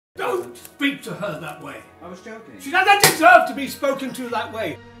Don't speak to her that way. I was joking. She doesn't deserve to be spoken to that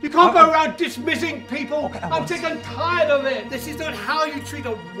way. You can't go around dismissing people. I'm sick and tired of it. This is not how you treat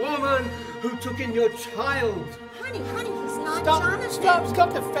a woman who took in your child. Honey, he's not Jonathan.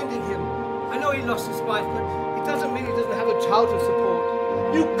 Stop defending him. I know he lost his wife, but it doesn't mean he doesn't have a child to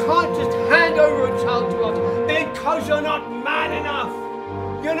support. You can't just hand over a child to us because you're not man enough.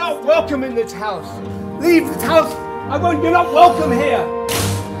 You're not welcome in this house. Leave this house. You're not welcome here.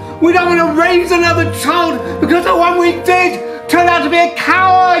 We don't want to raise another child because the one we did turned out to be a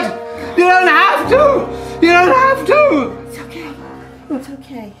coward. You don't have to. You don't have to. It's okay. It's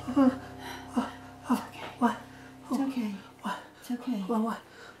okay. It's okay. What? It's okay. What? It's okay. Well, what?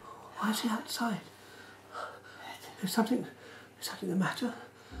 Why is he outside? Is something the matter?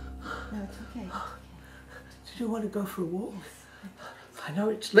 No, it's okay. Did you want to go for a walk? I know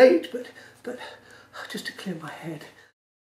it's late, but just to clear my head.